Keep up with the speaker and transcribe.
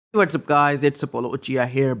What's up guys, it's Apollo Uchiha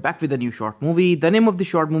here, back with a new short movie. The name of the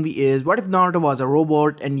short movie is What If Naruto Was a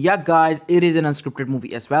Robot? And yeah guys, it is an unscripted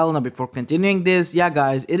movie as well. Now before continuing this, yeah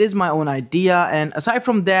guys, it is my own idea, and aside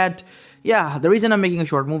from that, yeah, the reason I'm making a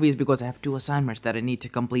short movie is because I have two assignments that I need to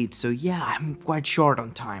complete. So yeah, I'm quite short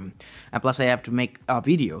on time. And plus I have to make a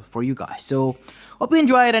video for you guys. So hope you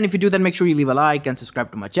enjoy it, and if you do, then make sure you leave a like and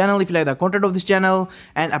subscribe to my channel if you like the content of this channel.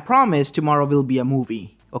 And I promise tomorrow will be a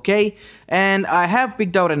movie. Okay, and I have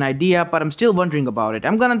picked out an idea, but I'm still wondering about it.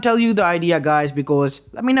 I'm gonna tell you the idea, guys, because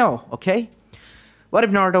let me know, okay? What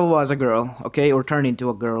if Naruto was a girl, okay, or turned into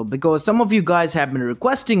a girl? Because some of you guys have been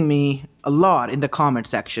requesting me a lot in the comment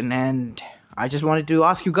section, and I just wanted to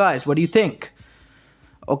ask you guys, what do you think?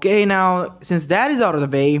 Okay, now, since that is out of the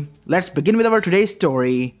way, let's begin with our today's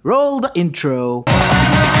story. Roll the intro.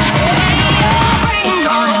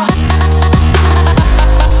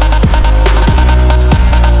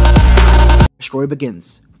 Story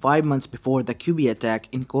begins 5 months before the QB attack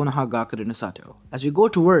in Konohagakure no Sato. As we go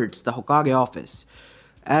towards the Hokage office,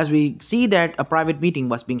 as we see that a private meeting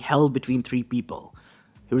was being held between three people.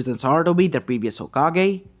 Hiruzen Sarutobi, the previous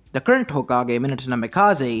Hokage, the current Hokage Minato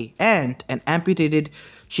Namikaze, and an amputated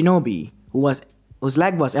shinobi whose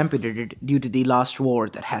leg was amputated due to the last war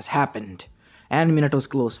that has happened, and Minato's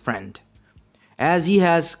close friend. As he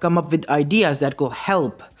has come up with ideas that could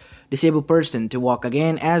help disabled person to walk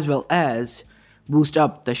again, as well as boost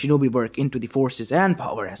up the shinobi work into the forces and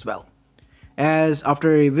power as well. As after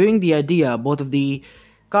reviewing the idea, both of the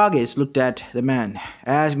Kages looked at the man,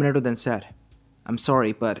 as Minato then said, "I'm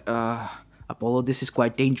sorry, but Apollo, this is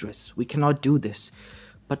quite dangerous. We cannot do this.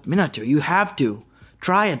 But Minato, you have to.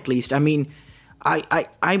 Try at least. I mean,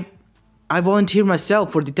 I volunteer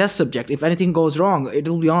myself for the test subject. If anything goes wrong,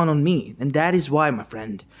 it'll be on me. And that is why, my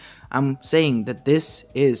friend, I'm saying that this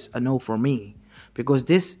is a no for me. Because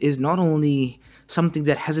this is not only something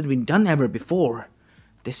that hasn't been done ever before,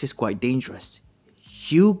 this is quite dangerous.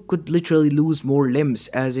 You could literally lose more limbs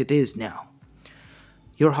as it is now.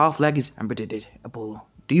 Your half leg is amputated, Apollo.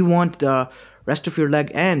 Do you want the rest of your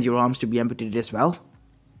leg and your arms to be amputated as well?"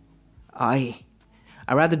 I'd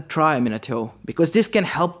rather try, Minato, because this can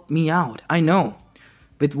help me out, I know.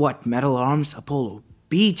 With what, metal arms, Apollo?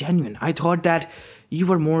 Be genuine. I thought that you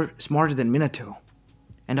were more smarter than Minato.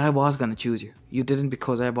 And I was gonna choose you. You didn't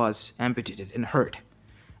because I was amputated and hurt.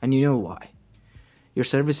 And you know why. Your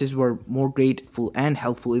services were more grateful and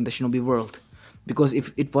helpful in the shinobi world. Because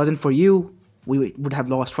if it wasn't for you, we would have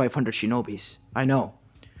lost 500 shinobis. I know.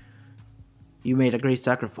 You made a great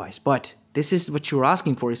sacrifice, but this is what you're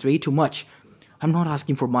asking for is way too much. I'm not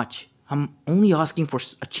asking for much. I'm only asking for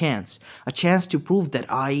a chance to prove that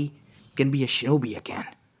I can be a shinobi again.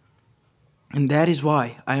 And that is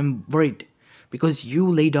why I am worried, because you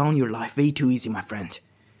lay down your life way too easy, my friend.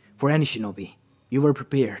 For any shinobi, you were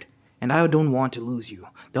prepared, and I don't want to lose you.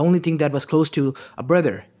 The only thing that was close to a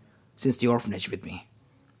brother since the orphanage with me.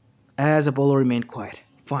 As Apollo remained quiet,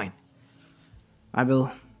 fine. I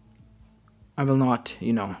will not,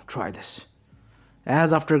 try this.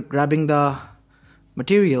 As after grabbing the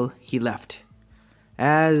material, he left.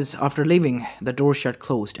 As after leaving, the door shut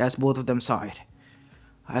closed as both of them sighed.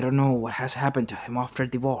 I don't know what has happened to him after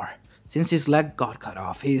the war. Since his leg got cut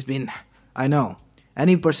off, he's been... I know,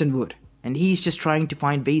 any person would. And he's just trying to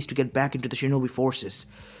find ways to get back into the shinobi forces.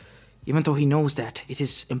 Even though he knows that it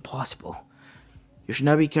is impossible. Your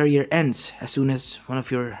shinobi career ends as soon as one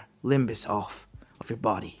of your limb is off of your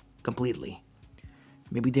body, completely.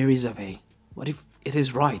 Maybe there is a way. What if it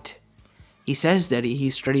is right? He says that he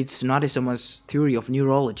studied Tsunade-sama's theory of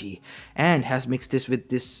neurology and has mixed this with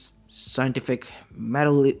this scientific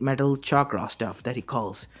metal chakra stuff that he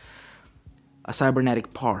calls a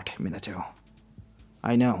cybernetic part, Minato.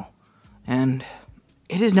 I know. And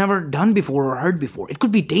it is never done before or heard before. It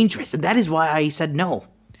could be dangerous, and that is why I said no.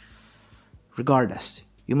 Regardless,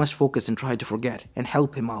 you must focus and try to forget and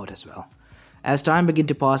help him out as well. As time began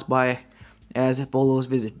to pass by, as Apollo's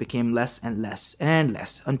visit became less and less and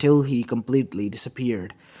less until he completely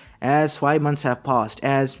disappeared. As 5 months have passed,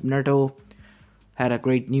 as Naruto had a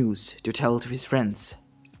great news to tell to his friends,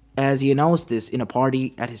 as he announced this in a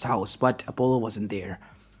party at his house, but Apollo wasn't there.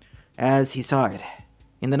 As he sighed,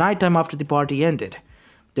 in the night time after the party ended,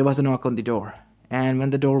 there was a knock on the door, and when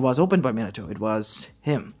the door was opened by Minato, it was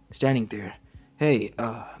him, standing there. "Hey,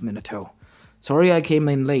 Minato. Sorry I came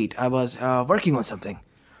in late. I was working on something."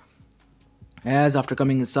 As after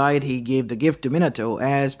coming inside, he gave the gift to Minato,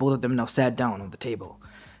 as both of them now sat down on the table.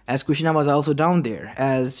 As Kushina was also down there,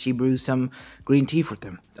 as she brewed some green tea for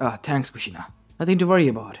them. Thanks, Kushina. Nothing to worry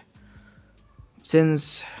about.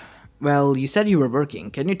 Since Well, you said you were working.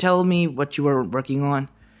 Can you tell me what you were working on?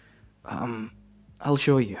 I'll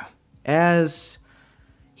show you. As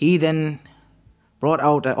he then brought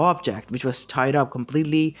out an object which was tied up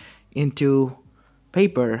completely into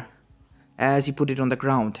paper as he put it on the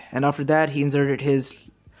ground. And after that, he inserted his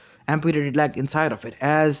amputated leg inside of it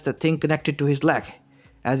as the thing connected to his leg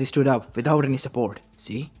as he stood up without any support.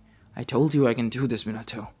 See? I told you I can do this,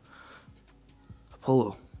 Minato.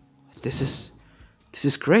 Apollo, this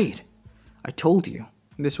is great. I told you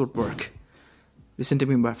this would work. Listen to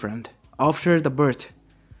me, my friend. After the birth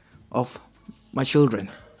of my children,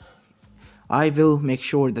 I will make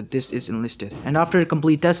sure that this is enlisted. And after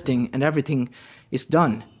complete testing and everything is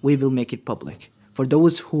done, we will make it public. For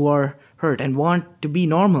those who are hurt and want to be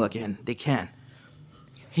normal again, they can.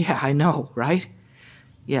 Yeah, I know, right?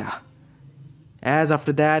 Yeah. As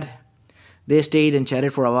after that, they stayed and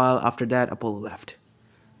chatted for a while. After that, Apollo left.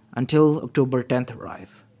 Until October 10th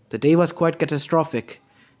arrived. The day was quite catastrophic,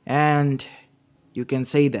 and you can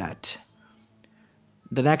say that.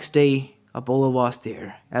 The next day, Apollo was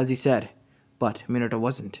there, as he said, but Minato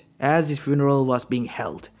wasn't, as his funeral was being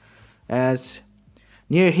held. As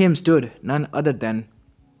near him stood none other than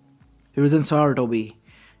Hiruzen Sarutobi,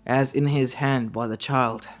 as in his hand was a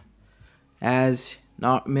child. As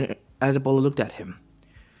Apollo looked at him.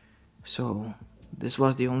 So, this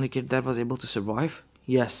was the only kid that was able to survive?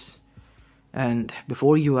 Yes. And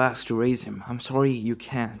before you asked to raise him, I'm sorry you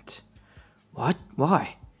can't. What?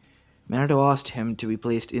 Why? Minato asked him to be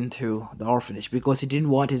placed into the orphanage because he didn't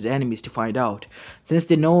want his enemies to find out. Since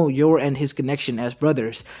they know your and his connection as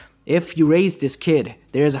brothers, if you raise this kid,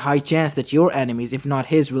 there is a high chance that your enemies, if not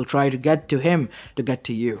his, will try to get to him to get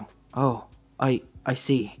to you. Oh, I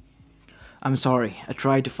see. I'm sorry, I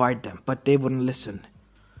tried to fight them, but they wouldn't listen.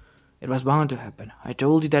 It was bound to happen. I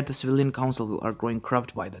told you that the civilian council are growing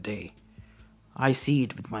corrupt by the day. I see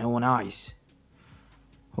it with my own eyes.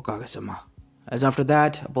 Hokage-sama. As after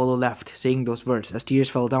that, Apollo left, saying those words as tears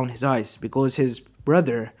fell down his eyes because his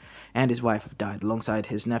brother and his wife have died alongside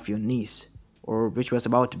his nephew and niece, or which was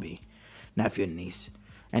about to be nephew and niece,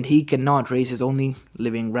 and he cannot raise his only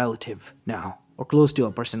living relative now, or close to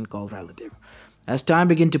a person called relative. As time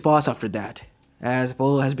began to pass after that, as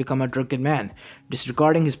Apollo has become a drunken man,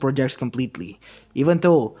 disregarding his projects completely, even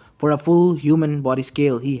though for a full human body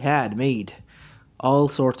scale he had made all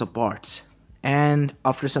sorts of parts. And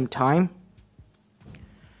after some time,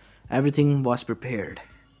 everything was prepared.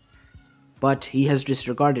 But he has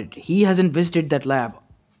disregarded. He hasn't visited that lab.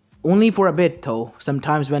 Only for a bit though,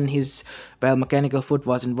 sometimes when his biomechanical foot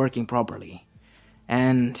wasn't working properly.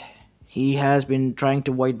 And he has been trying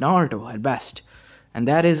to avoid Naruto at best. And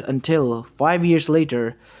that is until 5 years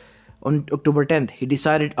later, on October 10th, he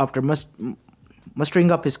decided after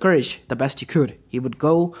mustering up his courage the best he could, he would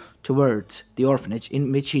go towards the orphanage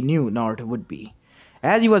in which he knew Naruto would be.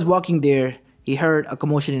 As he was walking there, he heard a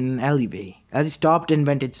commotion in an alleyway. As he stopped and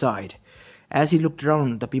went inside, as he looked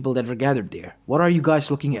around the people that were gathered there. What are you guys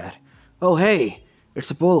looking at? Oh hey,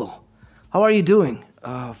 it's Apollo. How are you doing?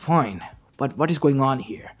 Fine. But what is going on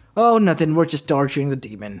here? Oh, nothing, we're just torturing the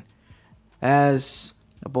demon. As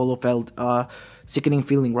Apollo felt a sickening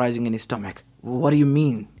feeling rising in his stomach. What do you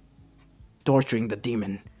mean, torturing the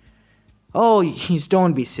demon? Oh,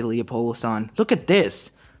 don't be silly, Apollo-san. Look at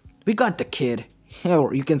this. We got the kid.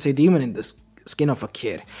 Or you can say demon in the skin of a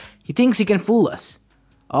kid. He thinks he can fool us.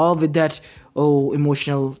 All with that,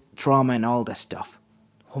 emotional trauma and all that stuff.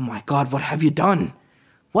 Oh my god, what have you done?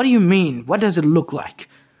 What do you mean? What does it look like?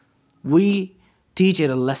 We teach it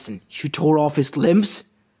a lesson. You tore off his limbs?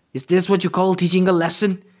 Is this what you call teaching a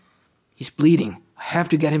lesson? He's bleeding. I have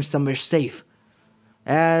to get him somewhere safe.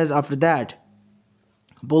 As after that,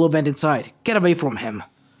 Apollo went inside. Get away from him.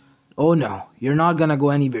 Oh no, you're not gonna go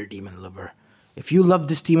anywhere, demon lover. If you love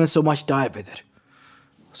this demon so much, die with it.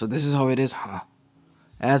 So this is how it is, huh?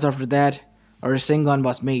 As after that, a Rasengan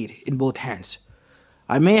was made in both hands.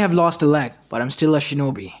 I may have lost a leg, but I'm still a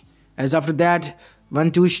shinobi. As after that,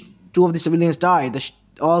 when two of the civilians died,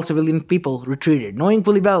 all civilian people retreated, knowing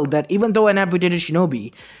fully well that even though an amputated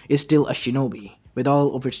shinobi is still a shinobi, with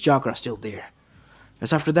all of its chakra still there.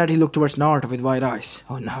 As after that, he looked towards Naruto with wide eyes.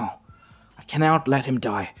 Oh no, I cannot let him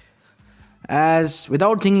die. As,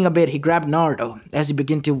 without thinking a bit, he grabbed Naruto as he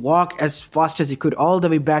began to walk as fast as he could all the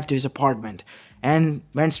way back to his apartment and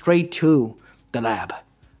went straight to the lab.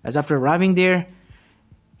 As after arriving there,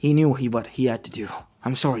 he knew what he had to do.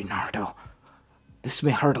 I'm sorry, Naruto. This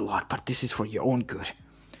may hurt a lot, but this is for your own good.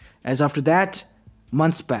 As after that,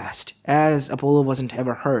 months passed, as Apollo wasn't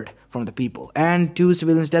ever heard from the people, and 2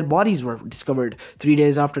 civilians' dead bodies were discovered 3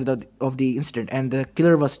 days after the incident, and the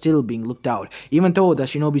killer was still being looked out. Even though the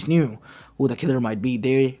shinobis knew who the killer might be,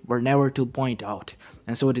 they were never to point out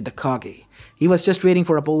and so did the Kage. He was just waiting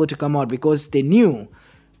for Apollo to come out because they knew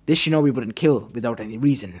this shinobi wouldn't kill without any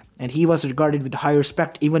reason, and he was regarded with high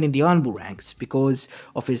respect even in the Anbu ranks because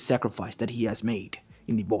of his sacrifice that he has made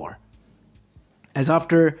in the war. As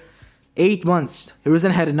after 8 months,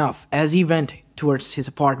 Hiruzen had enough as he went towards his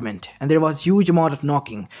apartment, and there was huge amount of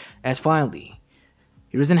knocking as finally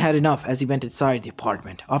Hiruzen had enough as he went inside the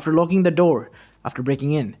apartment. After locking the door, after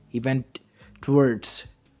breaking in, he went towards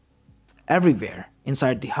everywhere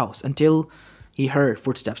inside the house until he heard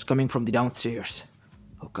footsteps coming from the downstairs.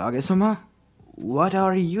 Hokage-sama, what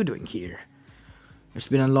are you doing here? It's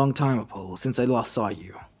been a long time, Apollo, since I last saw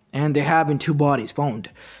you. And there have been 2 bodies found,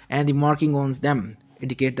 and the marking on them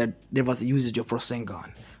indicate that there was a usage of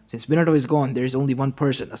Rasengan. Since Minato is gone, there is only one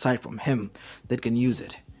person aside from him that can use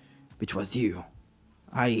it, which was you.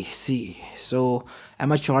 I see. So,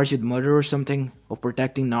 am I charged with murder or something? Or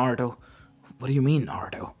protecting Naruto? What do you mean,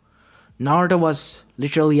 Naruto? Naruto was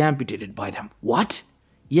literally amputated by them. What?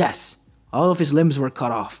 Yes. All of his limbs were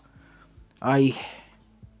cut off.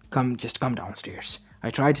 Just come downstairs. I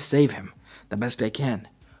tried to save him the best I can.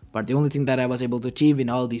 But the only thing that I was able to achieve in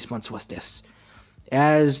all these months was this.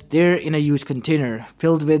 As they're in a huge container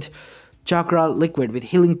filled with chakra liquid with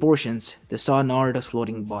healing potions, they saw Naruto's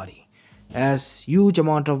floating body, as huge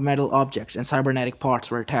amount of metal objects and cybernetic parts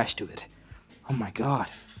were attached to it. Oh my god,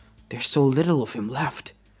 there's so little of him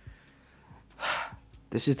left.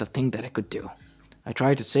 This is the thing that I could do. I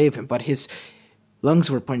tried to save him, but his lungs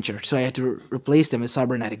were punctured, so I had to replace them with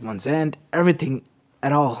cybernetic ones, and everything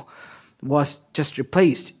at all was just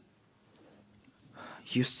replaced.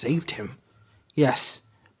 You saved him? Yes,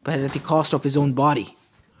 but at the cost of his own body.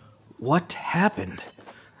 What happened?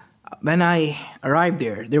 When I arrived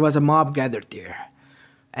there was a mob gathered there.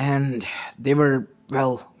 And they were,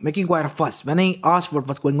 making quite a fuss. When I asked what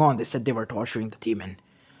was going on, they said they were torturing the demon.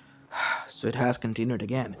 So it has continued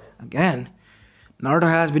again. Again? Naruto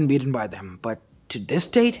has been beaten by them, but to this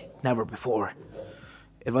date, never before.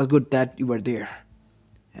 It was good that you were there.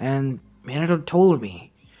 And Minato told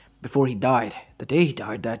me before he died, the day he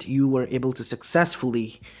died, that you were able to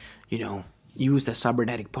successfully, use the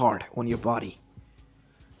cybernetic part on your body.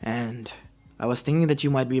 And I was thinking that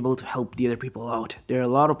you might be able to help the other people out. There are a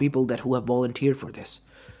lot of people who have volunteered for this.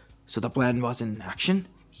 So the plan was in action?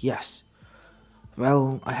 Yes.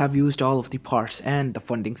 Well, I have used all of the parts and the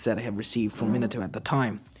fundings that I have received from Minato at the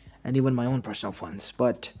time, and even my own personal funds.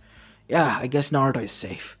 But yeah, I guess Naruto is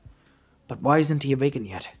safe. But why isn't he awakened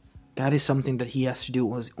yet? That is something that he has to do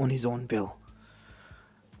on his own will.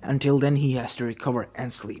 Until then, he has to recover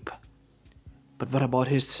and sleep. But what about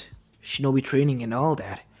his shinobi training and all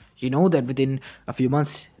that? You know that within a few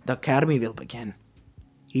months, the academy will begin.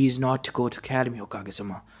 He is not to go to academy,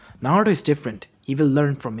 Hokage-sama. Naruto is different. He will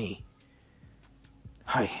learn from me.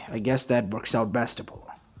 I guess that works out best,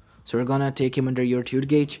 Apollo. So we're gonna take him under your tutor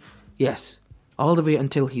gauge? Yes, all the way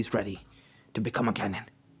until he's ready to become a canon.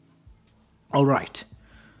 Alright.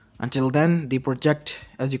 Until then, the project,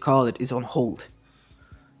 as you call it, is on hold.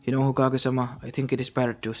 You know, Hokage-sama, I think it is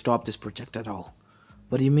better to stop this project at all.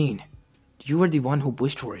 What do you mean? You were the one who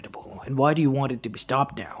pushed for it, Apollo, and why do you want it to be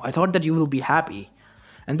stopped now? I thought that you will be happy.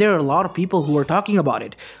 And there are a lot of people who are talking about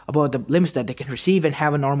it, about the limbs that they can receive and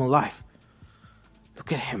have a normal life.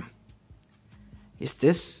 Look at him. Is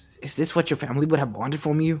this what your family would have wanted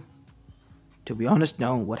from you? To be honest,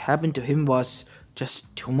 no. What happened to him was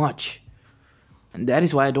just too much. And that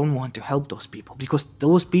is why I don't want to help those people, because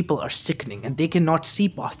those people are sickening and they cannot see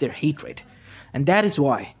past their hatred. And that is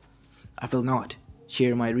why I will not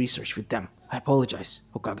share my research with them. I apologize,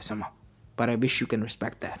 Hokage-sama, but I wish you can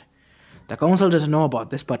respect that. The council doesn't know about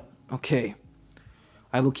this, but okay.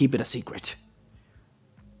 I will keep it a secret.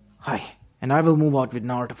 Hi, and I will move out with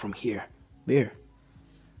Naruto from here. Where?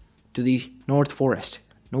 To the North Forest.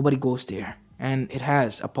 Nobody goes there, and it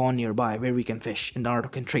has a pond nearby where we can fish and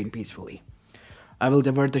Naruto can train peacefully. I will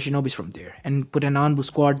divert the shinobis from there and put an Anbu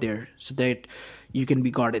squad there so that you can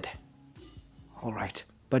be guarded. Alright,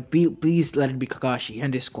 but please let it be Kakashi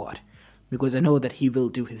and his squad, because I know that he will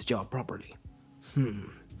do his job properly.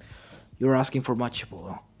 You're asking for much,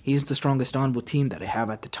 Apollo. He's the strongest Anbu team that I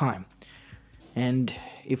have at the time. And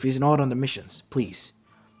if he's not on the missions, please.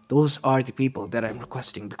 Those are the people that I'm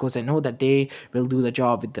requesting, because I know that they will do the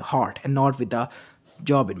job with the heart and not with the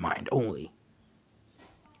job in mind only.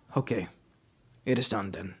 Okay. It is done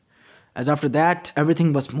then. As after that,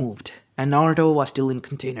 everything was moved, and Naruto was still in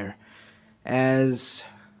container. As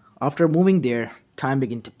after moving there, time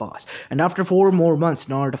began to pass, and after 4 more months,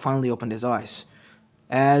 Naruto finally opened his eyes.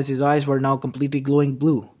 As his eyes were now completely glowing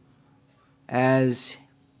blue. As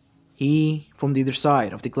he, from the other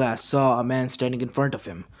side of the glass, saw a man standing in front of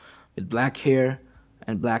him, with black hair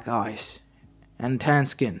and black eyes and tan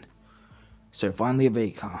skin. So you're finally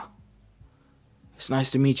awake, huh? It's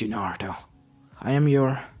nice to meet you, Naruto. I am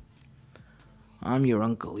your... I'm your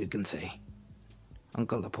uncle, you can say.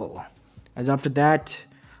 Uncle Apollo. As after that,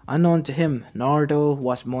 unknown to him, Naruto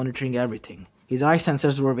was monitoring everything. His eye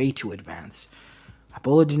sensors were way too advanced.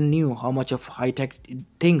 Apollo didn't knew how much of high-tech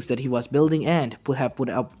things that he was building and have put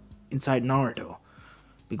up inside Naruto,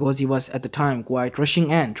 because he was at the time quite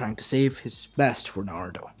rushing and trying to save his best for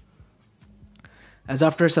Naruto. As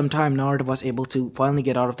after some time, Naruto was able to finally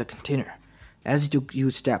get out of the container. As he took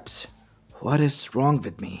huge steps, "What is wrong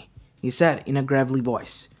with me?" he said in a gravelly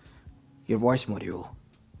voice. "Your voice module."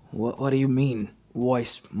 What do you mean,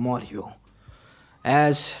 voice module?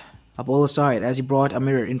 As Apollo sighed as he brought a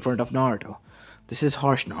mirror in front of Naruto. "This is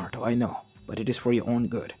harsh, Naruto, I know, but it is for your own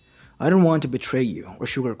good. I don't want to betray you or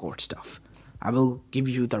sugarcoat stuff. I will give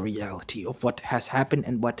you the reality of what has happened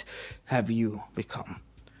and what have you become."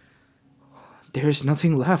 "There's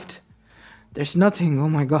nothing left. There's nothing, oh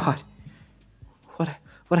my god.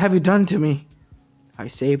 What have you done to me?" "I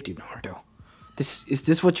saved you, Naruto. Is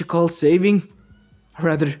this what you call saving?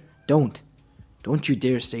 Rather, don't. Don't you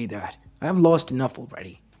dare say that. I have lost enough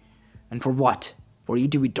already. And for what? For you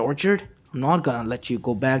to be tortured? I'm not gonna let you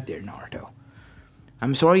go back there, Naruto.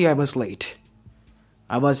 I'm sorry I was late.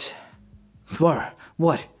 I was... For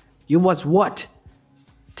what? You was what?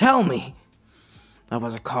 Tell me!" "I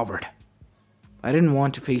was a coward. I didn't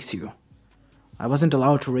want to face you. I wasn't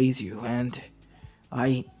allowed to raise you, and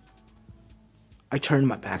I turned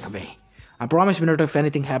my back away. I promised Minato if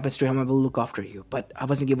anything happens to him, I will look after you, but I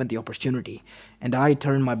wasn't given the opportunity, and I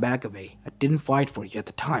turned my back away. I didn't fight for you at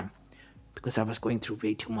the time, because I was going through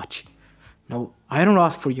way too much. No, I don't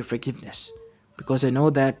ask for your forgiveness, because I know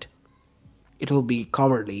that it will be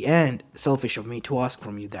cowardly and selfish of me to ask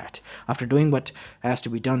from you that, after doing what has to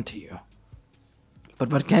be done to you.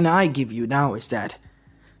 But what can I give you now is that,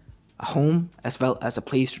 a home as well as a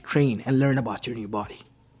place to train and learn about your new body.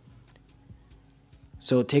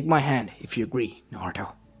 So take my hand if you agree,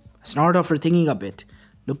 Naruto." As Naruto, after thinking a bit,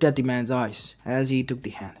 looked at the man's eyes as he took the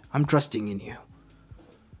hand. "I'm trusting in you,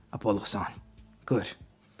 Apollo-san." "Good."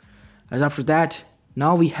 As after that,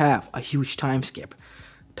 now we have a huge time skip.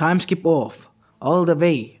 Time skip off all the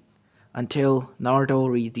way until Naruto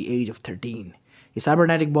reached the age of 13. His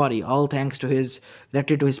cybernetic body, all thanks to his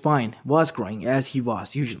connected to his spine, was growing as he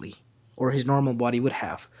was usually, or his normal body would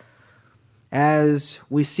have. As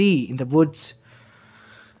we see in the woods,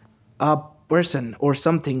 a person or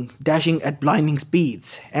something dashing at blinding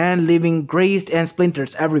speeds and leaving grazed and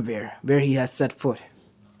splinters everywhere where he has set foot.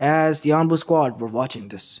 As the Anbu squad were watching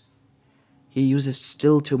this, he uses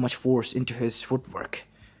still too much force into his footwork,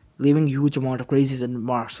 leaving huge amount of grazes and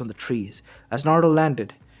marks on the trees. As Naruto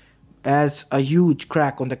landed, as a huge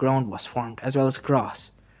crack on the ground was formed, as well as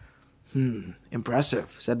grass.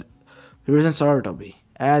 Impressive," said Hiruzen Sarutobi,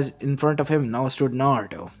 as in front of him now stood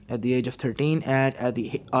Naruto, at the age of 13 and at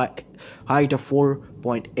the height of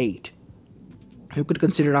 4.8. You could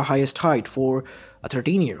consider the highest height for a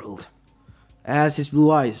 13-year-old. As his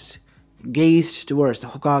blue eyes gazed towards the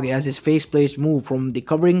Hokage as his faceplates moved from the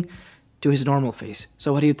covering to his normal face.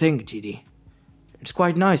 "So what do you think, GD?" "It's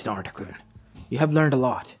quite nice, Naruto-kun. You have learned a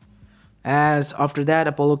lot." As after that,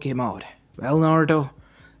 Apollo came out. "Well, Naruto,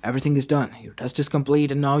 everything is done. Your test is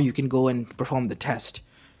complete and now you can go and perform the test."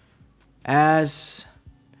 As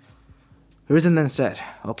Hiruzen then said,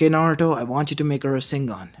 "Okay, Naruto, I want you to make a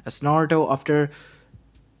Rasengan." As Naruto, after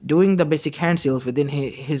doing the basic hand seals within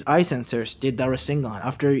his eye sensors, did the Rasengan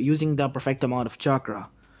after using the perfect amount of chakra.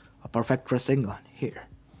 A perfect Rasengan here.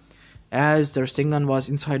 As the Rasengan was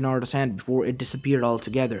inside Naruto's hand before it disappeared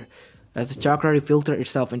altogether, as the chakra refiltered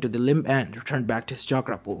itself into the limb and returned back to his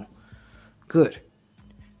chakra pool. "Good.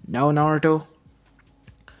 Now, Naruto,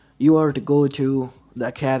 you are to go to the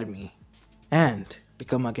academy and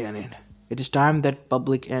become a Genin. It is time that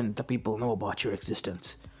public and the people know about your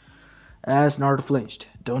existence." As Naruto flinched,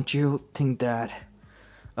 "Don't you think that,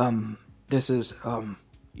 this is,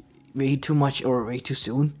 way too much or way too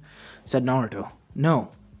soon?" said Naruto.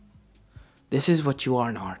 "No. This is what you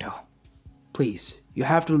are, Naruto. Please, you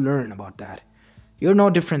have to learn about that. You're no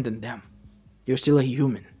different than them. You're still a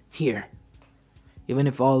human, here. Even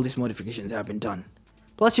if all these modifications have been done.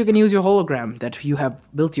 Plus, you can use your hologram that you have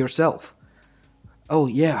built yourself." "Oh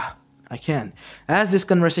yeah, I can." As this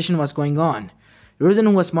conversation was going on, Hiruzen,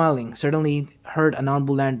 who was smiling, suddenly heard a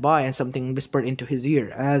Nanbu land by and something whispered into his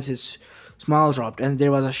ear as his smile dropped and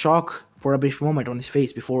there was a shock for a brief moment on his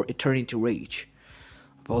face before it turned into rage.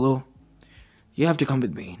 "Apollo, you have to come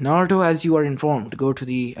with me. Naruto, as you are informed, go to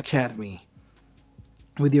the academy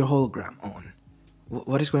with your hologram on."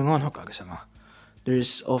 What is going on, Hokage-sama?" There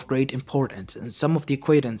is of great importance, and some of the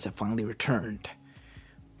acquaintance have finally returned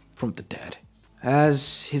from the dead.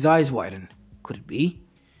 As his eyes widen, could it be?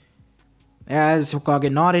 As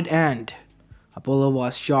Hokage nodded, and Apollo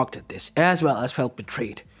was shocked at this, as well as felt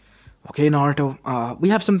betrayed. Okay, Naruto, we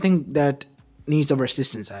have something that needs our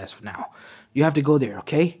assistance as of now. You have to go there,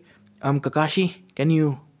 okay? Kakashi, can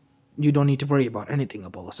you... You don't need to worry about anything,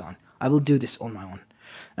 Apollo-san. I will do this on my own.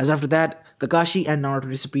 As after that, Kakashi and Naruto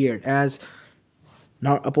disappeared, as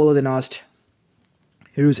Apollo then asked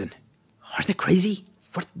Hiruzen, are they crazy?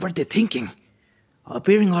 What were they thinking?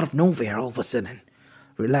 Appearing out of nowhere all of a sudden.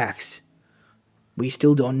 Relax. We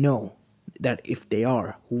still don't know that if they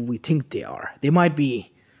are who we think they are. They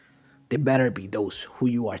better be those who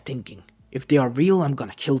you are thinking. If they are real, I'm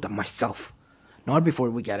gonna kill them myself. Not before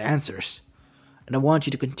we get answers. And I want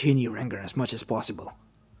you to continue your anger as much as possible.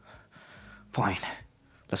 Fine.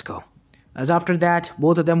 Let's go. As after that,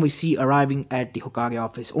 both of them we see arriving at the Hokage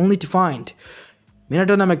office, only to find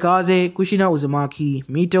Minato Namikaze, Kushina Uzumaki,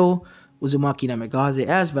 Mito Uzumaki Namikaze,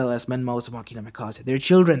 as well as Menma Uzumaki Namikaze. Their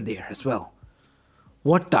children there as well.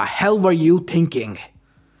 What the hell were you thinking?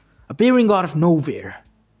 Appearing out of nowhere.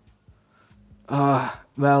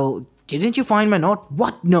 Well, didn't you find my note?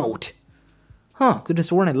 What note? Could have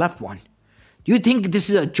sworn I left one. Do you think this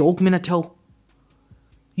is a joke, Minato?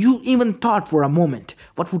 You even thought for a moment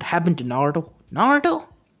what would happen to Naruto? Naruto?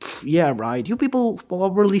 Pfft, yeah, right. You people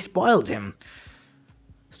probably spoiled him.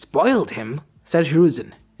 Spoiled him? Said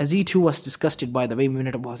Hiruzen, as he too was disgusted by the way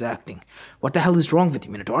Minato was acting. What the hell is wrong with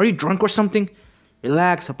you, Minato? Are you drunk or something?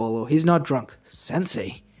 Relax, Apollo. He's not drunk.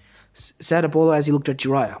 Sensei, said Apollo as he looked at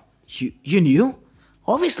Jiraiya. You knew?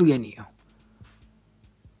 Obviously I knew.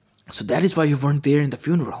 So that is why you weren't there in the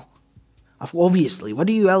funeral. Obviously. What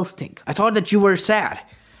do you else think? I thought that you were sad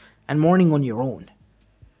and mourning on your own.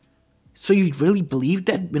 So you really believed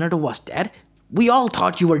that Minato was dead? We all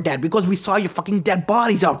thought you were dead because we saw your fucking dead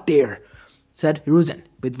bodies out there, said Hiruzen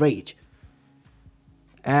with rage.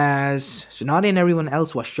 As Tsunade and everyone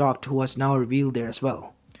else was shocked, who was now revealed there as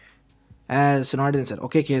well. As Tsunade then said,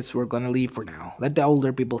 okay kids, we're gonna leave for now. Let the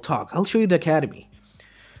older people talk. I'll show you the academy.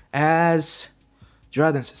 As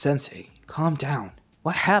Jiraiya then said, Sensei, calm down.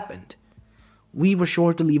 What happened? We were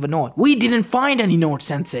sure to leave a note. We didn't find any note,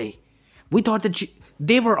 Sensei. We thought that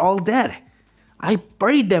they were all dead. I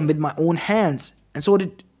buried them with my own hands, and so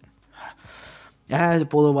did... As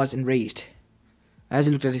Apollo was enraged, as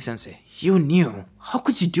he looked at his sensei, you knew. How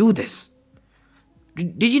could you do this?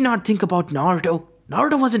 Did you not think about Naruto?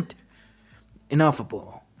 Naruto wasn't... Enough,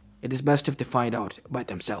 Apollo. It is best if they find out by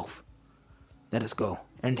themselves. Let us go.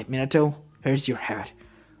 And Minato, here's your hat.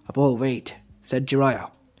 Apollo, wait, said Jiraiya.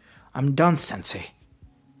 I'm done, Sensei.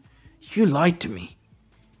 You lied to me.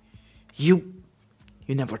 You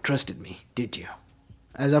never trusted me, did you?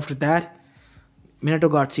 As after that,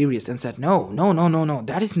 Minato got serious and said, No,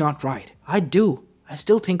 that is not right. I do. I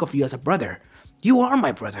still think of you as a brother. You are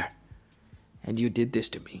my brother. And you did this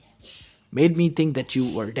to me. Made me think that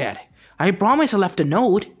you were dead. I promise I left a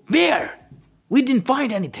note. Where? We didn't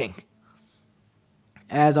find anything.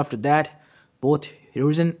 As after that, both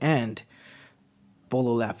Hiruzen and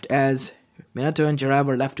Apollo left, as Minato and Jiraiya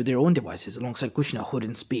were left to their own devices alongside Kushina, who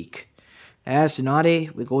didn't speak. As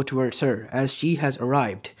Tsunade, we go towards her, as she has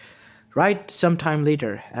arrived. Right sometime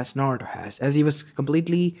later, as Naruto has, as he was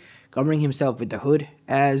completely covering himself with the hood,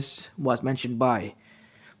 as was mentioned by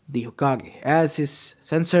the Hokage, as his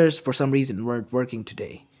sensors for some reason weren't working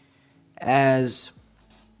today. As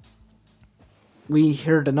we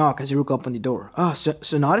heard a knock as he looked up on the door.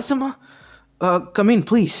 Tsunade-sama? Come in,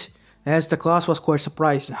 please. As the class was quite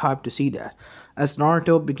surprised and hyped to see that, as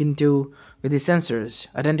Naruto began to, with his sensors,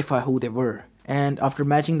 identify who they were. And after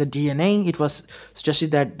matching the DNA, it was suggested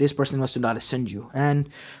that this person was Tsunade Senju. And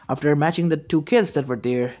after matching the two kids that were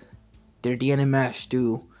there, their DNA matched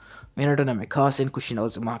to Minato Namikaze and Kushina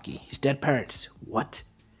Uzumaki, his dead parents. What?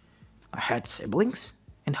 I had siblings?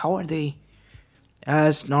 And how are they?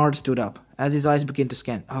 As Naruto stood up, as his eyes began to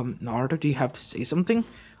scan. Naruto, do you have to say something?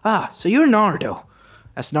 So you're Naruto.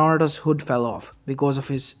 As Naruto's hood fell off because of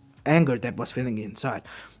his anger that was filling inside.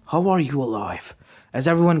 How are you alive? As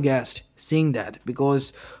everyone gasped, seeing that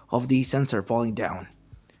because of the sensor falling down.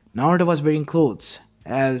 Naruto was wearing clothes,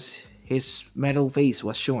 as his metal face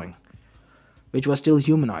was showing, which was still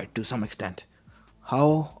humanoid to some extent.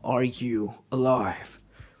 How are you alive?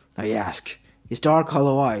 I asked. His dark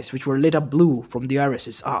hollow eyes, which were lit up blue from the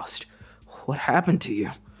irises, asked, What happened to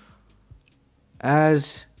you?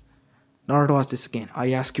 As Naruto asked this again,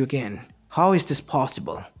 I ask you again, how is this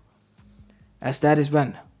possible? As that is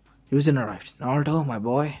when Hiruzen arrived. Naruto, my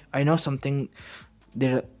boy, I know something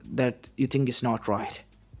that you think is not right.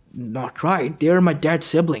 not right. They are my dead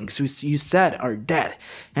siblings who you said are dead,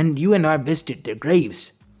 and you and I visited their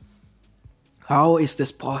graves. How is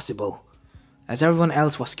this possible? As everyone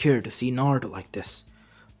else was scared to see Naruto like this,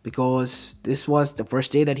 because this was the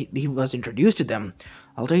first day that he was introduced to them.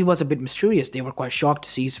 Although he was a bit mysterious, they were quite shocked to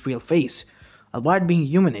see his real face. Albeit being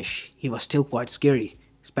humanish, he was still quite scary,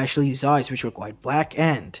 especially his eyes, which were quite black,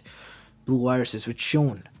 and blue irises which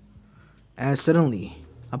shone. As suddenly,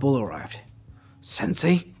 Apollo arrived.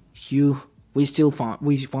 Sensei,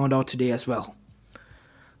 we found out today as well.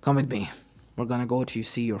 Come with me. We're gonna go to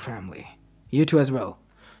see your family. You too as well.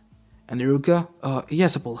 And Iruka?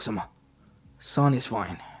 Yes, Apollo-sama. Son is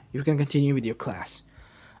fine. You can continue with your class.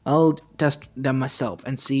 I'll test them myself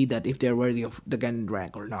and see that if they're worthy of the Genin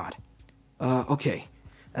rank or not. Okay.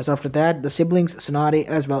 As after that, the siblings Tsunade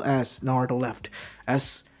as well as Naruto left.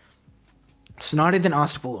 As Tsunade then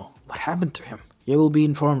asked Apollo, what happened to him? You will be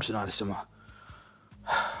informed, Tsunade-sama.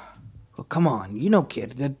 Oh, come on, you know,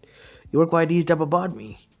 kid, that you were quite eased up about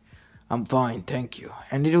me. I'm fine, thank you.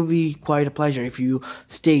 And it'll be quite a pleasure if you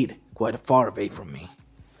stayed quite far away from me.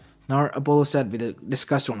 Apollo said with a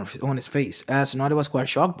disgust on his face, as Tsunade was quite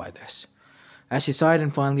shocked by this. As she sighed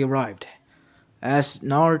and finally arrived. As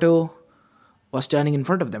Naruto was standing in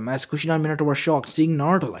front of them, as Kushina and Minato were shocked seeing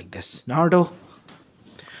Naruto like this. Naruto,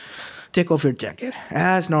 take off your jacket.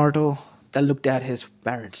 As Naruto then looked at his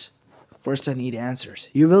parents. First I need answers.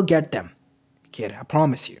 You will get them. Kid, I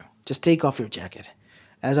promise you. Just take off your jacket.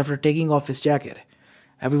 As after taking off his jacket,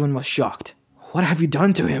 everyone was shocked. What have you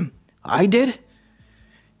done to him? I did?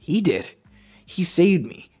 He did. He saved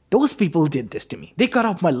me. Those people did this to me. They cut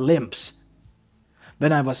off my limbs.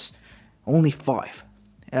 When I was only 5.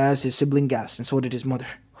 As his sibling gasped, and so did his mother.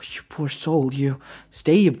 Oh, you poor soul, you.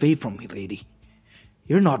 Stay away from me, lady.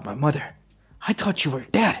 You're not my mother. I thought you were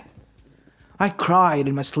dead. I cried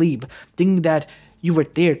in my sleep, thinking that you were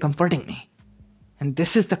there comforting me. And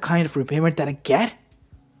this is the kind of repayment that I get?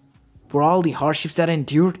 For all the hardships that I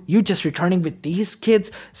endured, you just returning with these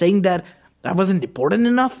kids, saying that I wasn't important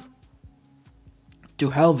enough?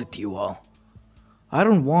 To hell with you all. I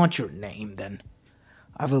don't want your name then.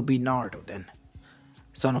 I will be Naruto then.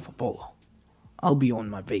 Son of Apollo. I'll be on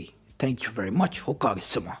my way. Thank you very much,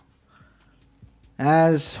 Hokage-sama.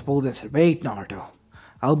 As Apollo then said, wait, Naruto.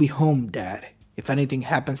 I'll be home, Dad. If anything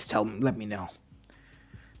happens, let me know.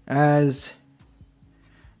 As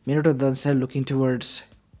Minato then said, looking towards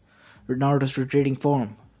Naruto's retreating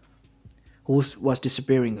form, who was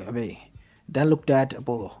disappearing away. Then looked at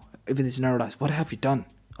Apollo with his narrowed eyes. What have you done,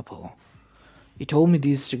 Apollo? He told me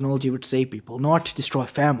this technology would save people, not destroy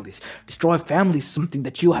families. Destroy families is something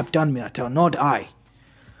that you have done, Minato, not I.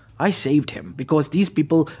 I saved him because these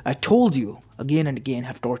people, I told you, again and again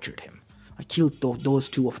have tortured him. I killed those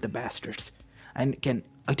two of the bastards, and can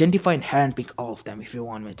identify and handpick all of them if you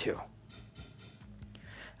want me to.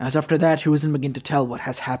 As after that, Hiruzen began to tell what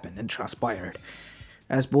has happened and transpired,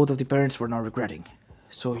 as both of the parents were now regretting.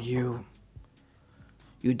 So you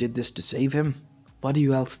did this to save him? What do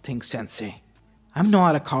you else think, Sensei? I'm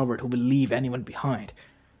not a coward who will leave anyone behind.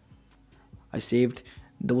 I saved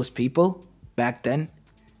those people back then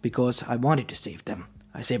because I wanted to save them.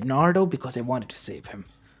 I saved Naruto because I wanted to save him.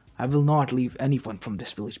 I will not leave anyone from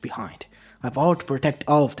this village behind. I vowed to protect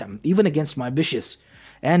all of them, even against my wishes,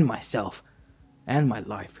 and myself, and my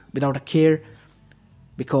life, without a care,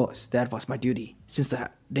 because that was my duty since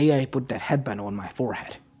the day I put that headband on my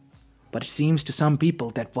forehead. But it seems to some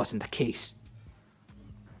people that wasn't the case.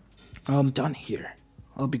 I'm done here.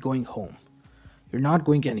 I'll be going home. You're not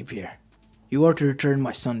going anywhere. You are to return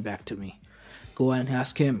my son back to me. Go and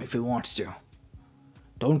ask him if he wants to.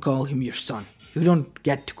 Don't call him your son. You don't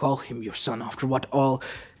get to call him your son after what all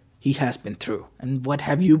he has been through. And what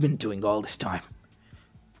have you been doing all this time?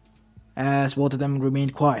 As both of them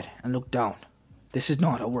remained quiet and looked down. This is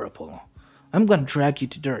not over, Apollo. I'm gonna drag you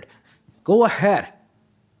to dirt. Go ahead.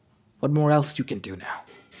 What more else you can do now?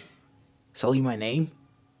 Sully my name?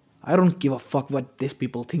 I don't give a fuck what these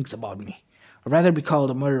people thinks about me. I'd rather be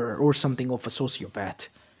called a murderer or something of a sociopath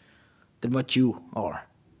than what you are.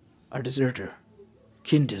 A deserter.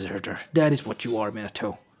 Kin deserter. That is what you are,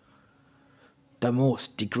 Minato. The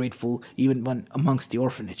most degradeful, even one amongst the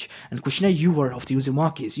orphanage. And Kushina, you were of the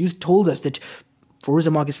Uzumakis. You told us that for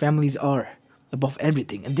Uzumaki's families are above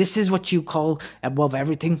everything. And this is what you call above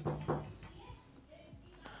everything?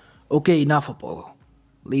 Okay, enough, Apollo.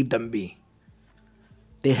 Leave them be.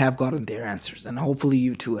 They have gotten their answers, and hopefully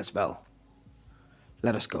you too as well.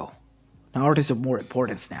 Let us go. Naruto is of more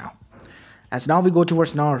importance now. As now we go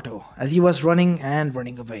towards Naruto, as he was running and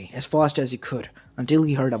running away, as fast as he could, until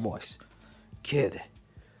he heard a voice. Kid,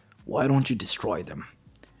 why don't you destroy them?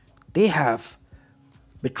 They have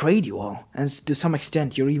betrayed you all, and to some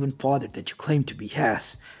extent your even father that you claim to be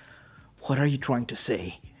has. What are you trying to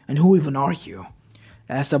say? And who even are you?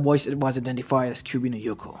 As the voice was identified as Kyubi no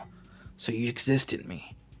Yoko. So you exist in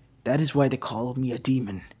me. That is why they call me a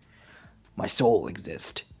demon. My soul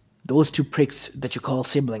exists. Those two pricks that you call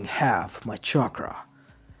sibling have my chakra.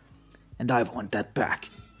 And I want that back.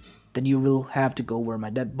 Then you will have to go where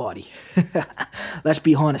my dead body. Let's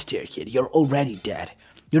be honest here, kid. You're already dead.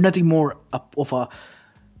 You're nothing more of a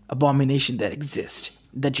abomination that exists,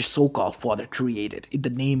 that your so-called father created in the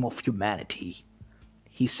name of humanity.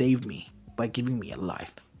 He saved me by giving me a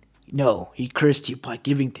life. No, he cursed you by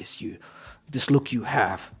giving this look you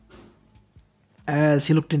have. As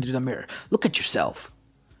he looked into the mirror, look at yourself.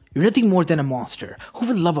 You're nothing more than a monster. Who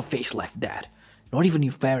would love a face like that? Not even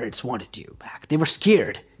your parents wanted you back. They were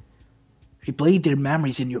scared. Replayed their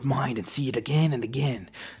memories in your mind and see it again and again.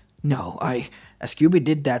 No, as Kyubi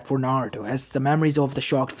did that for Naruto, as the memories of the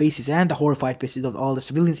shocked faces and the horrified faces of all the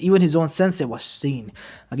civilians, even his own sensei was seen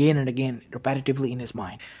again and again, repetitively in his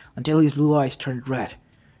mind, until his blue eyes turned red.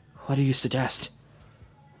 What do you suggest?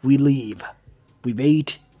 We leave. We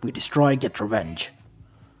wait, we destroy, get revenge.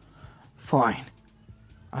 Fine.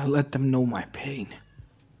 I'll let them know my pain.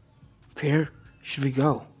 Where should we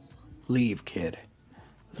go? Leave, kid.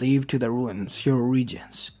 Leave to the ruins, your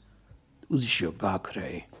regions.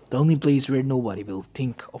 Uchiha, the only place where nobody will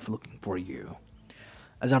think of looking for you.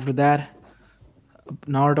 As after that,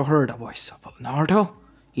 Naruto heard a voice. Naruto?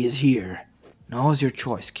 He is here. Now's your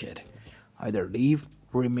choice, kid. Either leave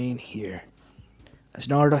or remain here. As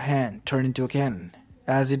Naruto's hand turned into a cannon,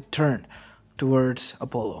 as it turned towards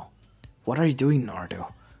Apollo. What are you doing,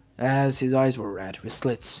 Naruto? As his eyes were red with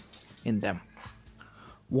slits in them.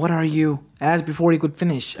 What are you? As before he could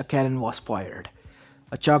finish, a cannon was fired.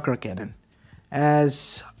 A chakra cannon.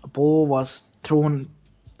 As Apollo was thrown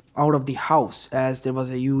out of the house, as there was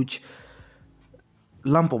a huge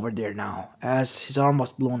lump over there now, as his arm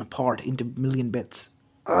was blown apart into a million bits.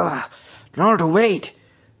 Ugh! Naruto, wait!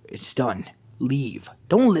 It's done. Leave.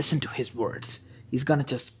 Don't listen to his words. He's gonna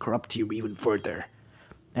just corrupt you even further.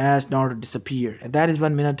 As Naruto disappeared, and that is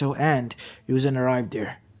when Minato and Ryuzen arrived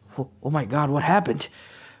there. Oh my god, what happened?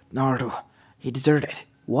 Naruto, he deserted.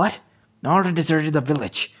 What? Naruto deserted the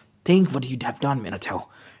village. Think what you'd have done, Minato.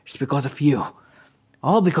 It's because of you.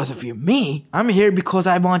 All because of you. Me? I'm here because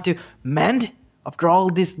I want to mend? After all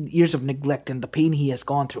these years of neglect and the pain he has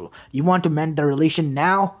gone through, you want to mend the relation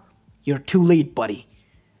now? You're too late, buddy.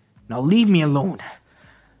 Now leave me alone.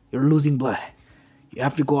 You're losing blood. You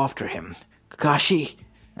have to go after him. Kakashi,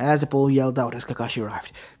 as Apollo yelled out as Kakashi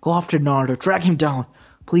arrived, go after Naruto, track him down,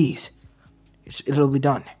 please. It'll be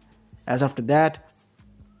done. As after that,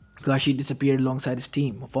 Kakashi disappeared alongside his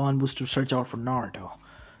team of onbus to search out for Naruto.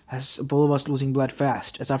 As Apollo was losing blood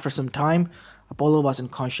fast, as after some time, Apollo was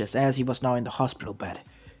unconscious as he was now in the hospital bed.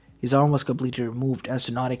 His arm was completely removed as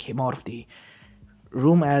Tsunade came out of the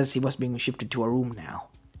room as he was being shifted to a room now.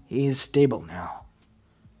 He is stable now.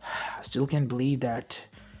 I still can't believe that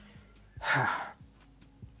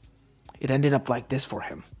it ended up like this for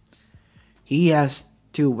him. He has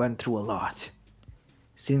too went through a lot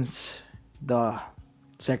since the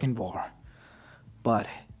second war. But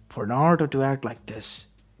for Naruto to act like this,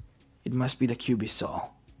 it must be the Kyuubi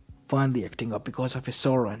soul finally acting up because of his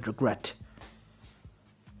sorrow and regret.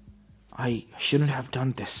 I shouldn't have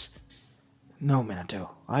done this. No, Minato,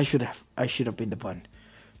 I should have been the one.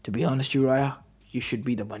 To be honest, Uriah, you should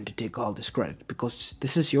be the one to take all this credit because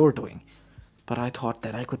this is your doing. But I thought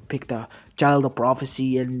that I could pick the child of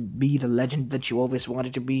prophecy and be the legend that you always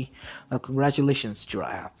wanted to be. Well, congratulations,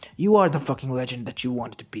 Jiraiya. You are the fucking legend that you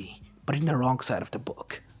wanted to be, but in the wrong side of the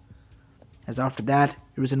book. As after that,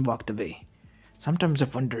 Hiruzen walked away. Sometimes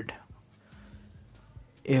I've wondered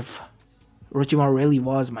if Orochimaru really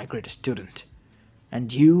was my greatest student.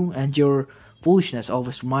 And you and your foolishness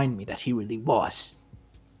always remind me that he really was.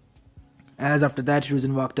 As after that,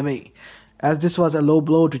 Hiruzen walked away. As this was a low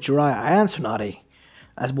blow to Jiraiya and Tsunade,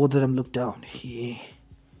 as both of them looked down, he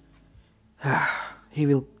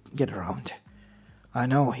will get around. I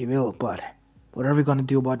know he will, but what are we gonna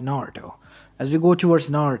do about Naruto? As we go towards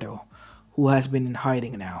Naruto, who has been in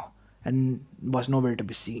hiding now, and was nowhere to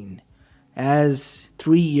be seen. As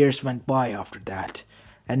 3 years went by after that,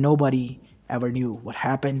 and nobody ever knew what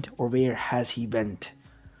happened or where has he went.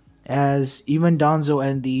 As even Danzo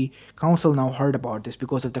and the council now heard about this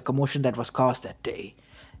because of the commotion that was caused that day,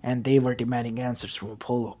 and they were demanding answers from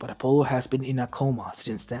Apollo, but Apollo has been in a coma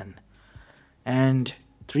since then. And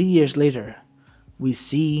 3 years later, we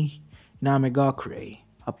see Namegakure,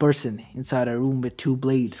 a person inside a room with 2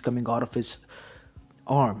 blades coming out of his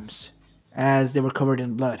arms, as they were covered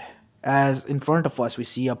in blood. As in front of us, we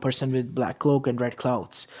see a person with black cloak and red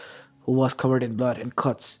clouds, who was covered in blood and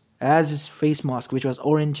cuts, as his face mask, which was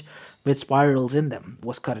orange with spirals in them,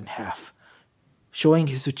 was cut in half, showing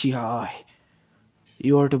his Uchiha eye.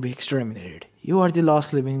 You are to be exterminated. You are the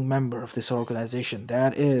last living member of this organization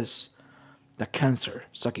that is the cancer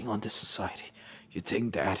sucking on this society. You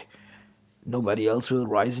think that nobody else will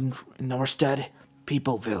rise in our stead?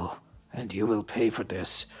 People will, and you will pay for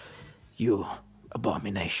this, you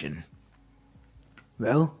abomination.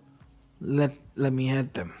 Well, let me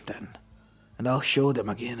at them then, and I'll show them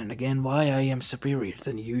again and again why I am superior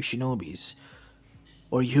than you shinobis,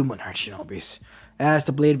 or humanoid shinobis, as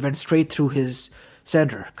the blade went straight through his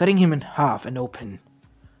center, cutting him in half and open.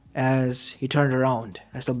 As he turned around,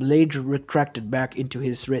 as the blade retracted back into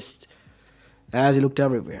his wrist, as he looked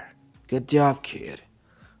everywhere. Good job, kid.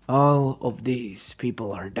 All of these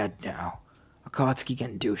people are dead now. Akatsuki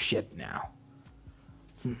can do shit now.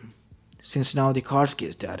 Since now the Akatsuki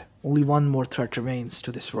is dead, only one more threat remains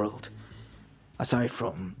to this world. Aside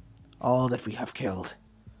from all that we have killed.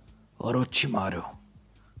 Orochimaru.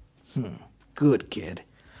 Good, kid.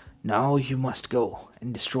 Now you must go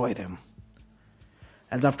and destroy them.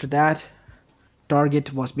 As after that,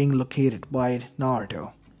 target was being located by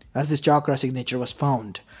Naruto, as his chakra signature was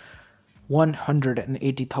found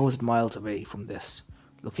 180,000 miles away from this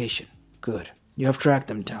location. Good. You have tracked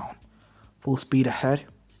them down. Full speed ahead?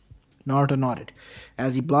 Naruto nodded,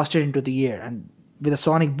 as he blasted into the air and with a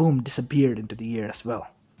sonic boom disappeared into the air as well.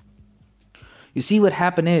 You see, what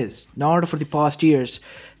happened is, Naruto for the past years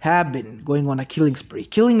have been going on a killing spree,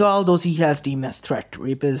 killing all those he has deemed as threat,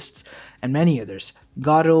 rapists, and many others.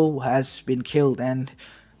 Garo has been killed and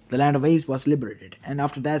the land of apes was liberated, and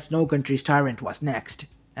after that Snow Country's tyrant was next,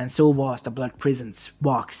 and so was the blood prisons,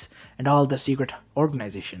 box, and all the secret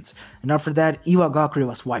organizations. And after that, Iwagakure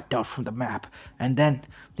was wiped out from the map, and then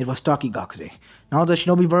it was Takigakure. Now the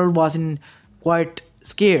shinobi world was in quite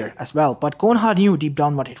scare as well, but Konoha knew deep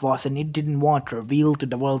down what it was, and it didn't want to reveal to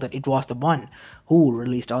the world that it was the one who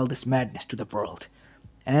released all this madness to the world.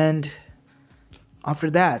 And after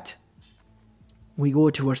that, we go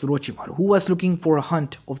towards Orochimaru, who was looking for a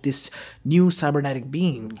hunt of this new cybernetic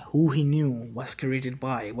being who he knew was created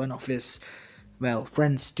by one of his,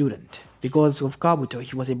 friend's student. Because of Kabuto,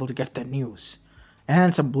 he was able to get the news,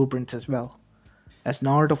 and some blueprints as well, as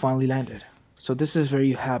Naruto finally landed. So this is where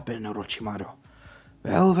you have been, Orochimaru.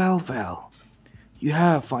 Well. You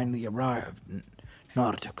have finally arrived,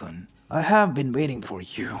 Naruto-kun. I have been waiting for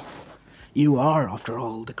you. You are, after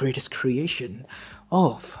all, the greatest creation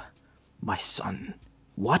of my son.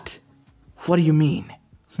 What? What do you mean?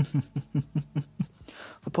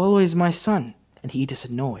 Apollo is my son, and he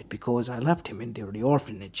doesn't know it because I left him in the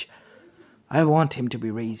orphanage. I want him to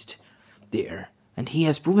be raised there, and he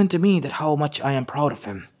has proven to me that how much I am proud of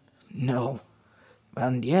him. No.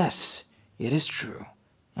 And yes, it is true.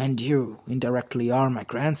 And you, indirectly, are my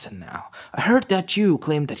grandson now. I heard that you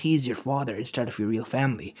claimed that he is your father instead of your real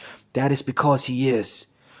family. That is because he is,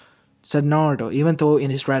 said Naruto, even though in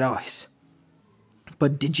his red eyes.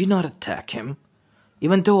 But did you not attack him?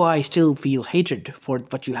 Even though I still feel hatred for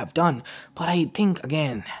what you have done, but I think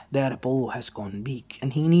again that Apollo has gone weak,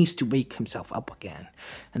 and he needs to wake himself up again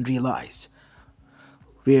and realize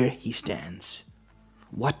where he stands.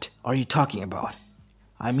 What are you talking about?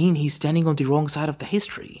 I mean, he's standing on the wrong side of the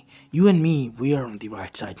history. You and me, we are on the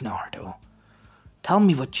right side, Naruto. Tell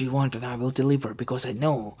me what you want and I will deliver, because I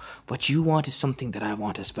know what you want is something that I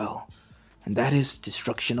want as well. And that is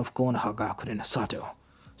destruction of Konohagakure and Sato,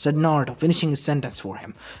 said Naruto, finishing his sentence for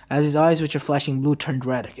him, as his eyes which were flashing blue turned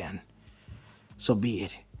red again. So be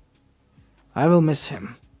it. I will miss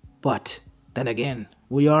him, but then again,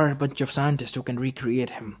 we are a bunch of scientists who can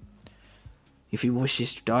recreate him. If he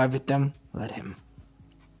wishes to die with them, let him.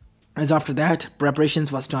 As after that,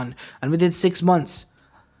 preparations was done, and within 6 months,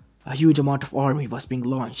 a huge amount of army was being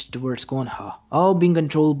launched towards Konoha, all being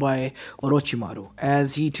controlled by Orochimaru,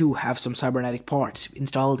 as he too have some cybernetic parts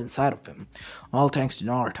installed inside of him, all thanks to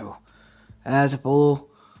Naruto. As Apollo,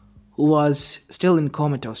 who was still in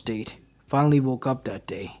comatose state, finally woke up that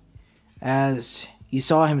day, as he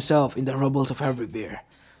saw himself in the rubbles of everywhere,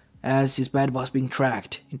 as his bed was being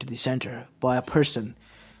tracked into the center by a person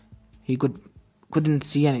he couldn't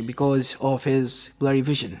see any because of his blurry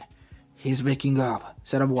vision. He's waking up,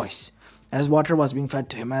 said a voice, as water was being fed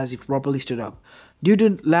to him as he properly stood up. Due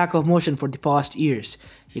to lack of motion for the past years,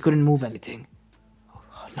 he couldn't move anything.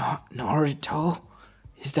 Naruto?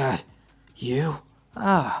 Is that you?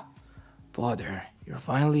 Ah, father, you're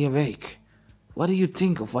finally awake. What do you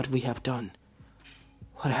think of what we have done?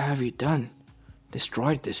 What have you done?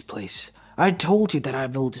 Destroyed this place. I told you that I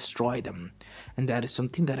will destroy them, and that is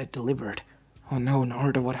something that I delivered. Oh no,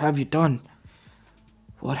 Naruto, what have you done?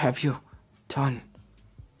 What have you done?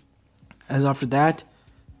 As after that,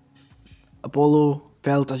 Apollo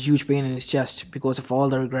felt a huge pain in his chest because of all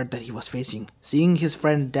the regret that he was facing. Seeing his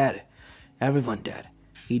friend dead, everyone dead,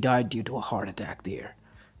 he died due to a heart attack there.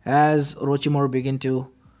 As Orochimaru began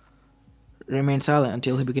to remain silent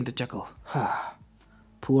until he began to chuckle.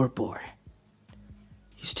 Poor boy.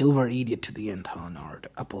 You still were an idiot to the end, huh, Naruto,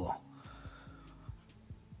 Apollo?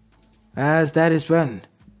 As that is when,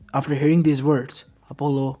 after hearing these words,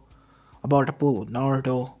 Apollo,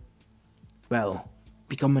 Naruto, well,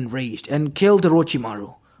 become enraged and killed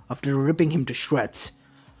Orochimaru after ripping him to shreds.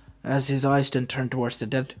 As his eyes then turned towards the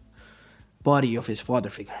dead body of his father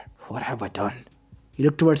figure. What have I done? He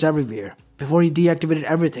looked towards everywhere before he deactivated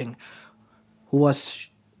everything, who was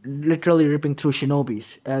literally ripping through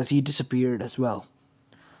shinobis as he disappeared as well,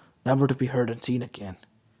 never to be heard and seen again,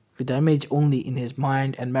 with the image only in his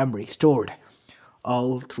mind and memory stored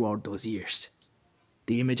all throughout those years.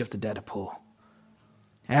 The image of the dead Apollo.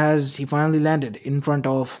 As he finally landed in front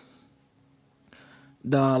of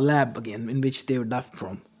the lab again in which they were left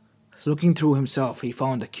from, looking through himself, he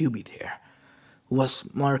found a QB there who was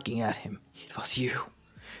marking at him. It was you.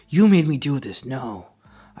 You made me do this. No,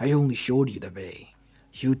 I only showed you the way.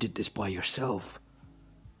 You did this by yourself.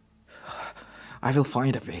 I will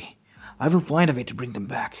find a way. I will find a way to bring them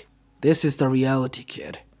back. This is the reality,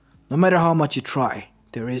 kid. No matter how much you try,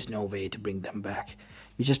 there is no way to bring them back.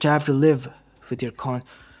 You just have to live with your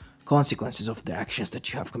consequences of the actions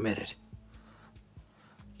that you have committed.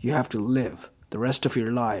 You have to live the rest of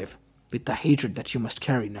your life with the hatred that you must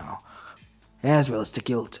carry now, as well as the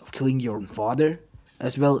guilt of killing your own father,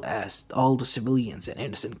 as well as all the civilians and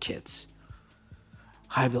innocent kids.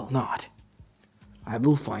 I will not. I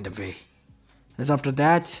will find a way. As after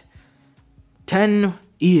that, 10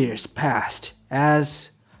 years passed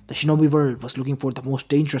as the shinobi world was looking for the most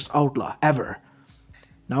dangerous outlaw ever,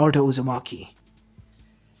 Naruto Uzumaki.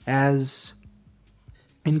 As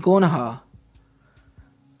in Konoha,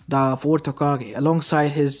 the fourth Hokage,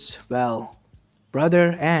 alongside his,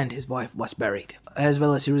 brother and his wife, was buried, as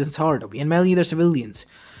well as Hiruzen Saradomi and many other civilians,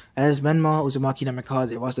 as Menma Uzumaki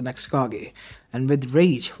Namikaze was the next Kage, and with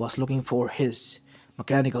rage was looking for his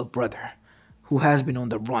mechanical brother, who has been on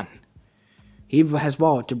the run. He has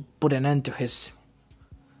vowed to put an end to his,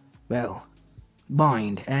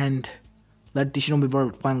 bind and let the shinobi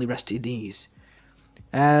world finally rest at ease.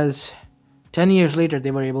 As 10 years later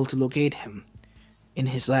they were able to locate him in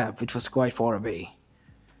his lab, which was quite far away.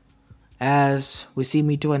 As we see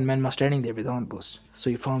Mito and Menma standing there with Onbus, so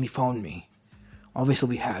you finally found me. Obviously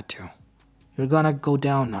we had to. You're gonna go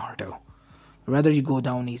down, Naruto. I'd rather you go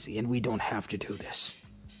down easy and we don't have to do this.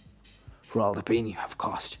 For all the pain you have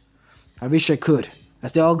caused. I wish I could,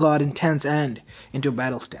 as they all got intense and into a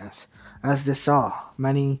battle stance, as they saw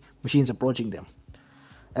many machines approaching them.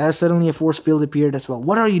 As suddenly a force field appeared as well.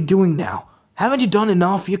 What are you doing now? Haven't you done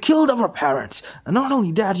enough? You killed our parents. And not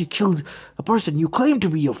only that, you killed a person you claim to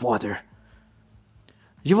be your father.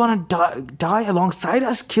 You want to die alongside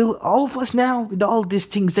us? Kill all of us now with all these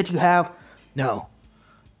things that you have? No.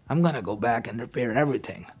 I'm gonna go back and repair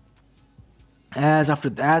everything. As after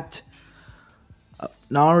that,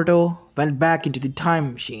 Naruto went back into the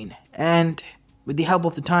time machine. And with the help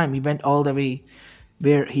of the time, he went all the way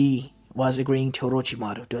where he was agreeing to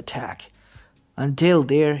Orochimaru to attack. Until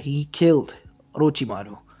there, he killed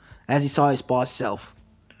Orochimaru as he saw his past self.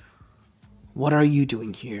 What are you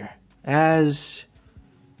doing here? As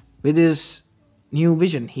with his new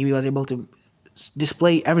vision, he was able to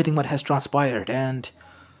display everything what has transpired, and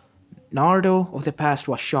Naruto of the past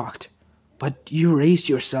was shocked. But you raised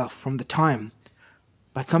yourself from the time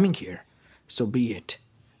by coming here, so be it.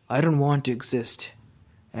 I don't want to exist,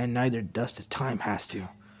 and neither does the time has to.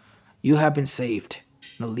 You have been saved.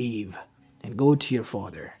 Now leave and go to your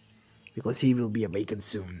father, because he will be awakened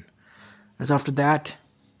soon. As after that,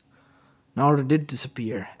 Naruto did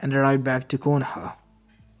disappear and arrived back to Konoha.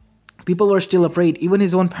 People were still afraid, even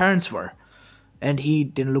his own parents were, and he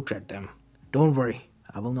didn't look at them. Don't worry,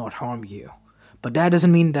 I will not harm you. But that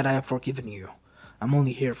doesn't mean that I have forgiven you. I'm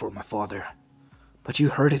only here for my father. But you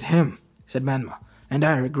hurted him, said Menma, and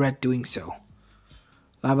I regret doing so.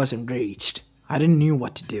 I was enraged. I didn't know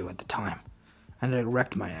what to do at the time, and I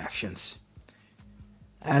regret my actions.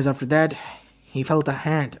 As after that, he felt a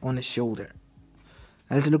hand on his shoulder.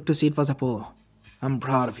 As he looked to see it was Apollo. I'm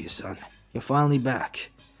proud of you, son. You're finally back.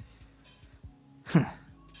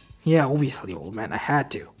 Yeah, obviously, old man, I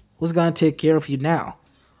had to. Who's gonna take care of you now?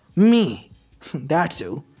 Me. That's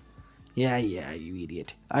who. Yeah, you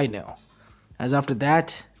idiot. I know. As after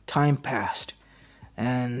that, time passed.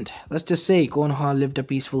 And let's just say Konoha lived a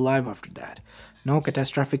peaceful life after that. No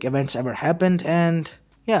catastrophic events ever happened, and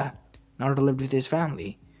yeah, Naruto lived with his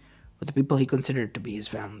family, with the people he considered to be his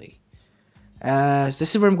family. As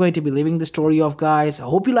this is where I'm going to be leaving the story off, guys. I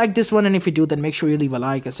hope you like this one, and if you do, then make sure you leave a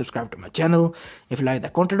like and subscribe to my channel if you like the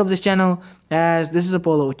content of this channel. As this is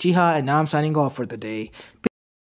Apollo Uchiha, and now I'm signing off for the day.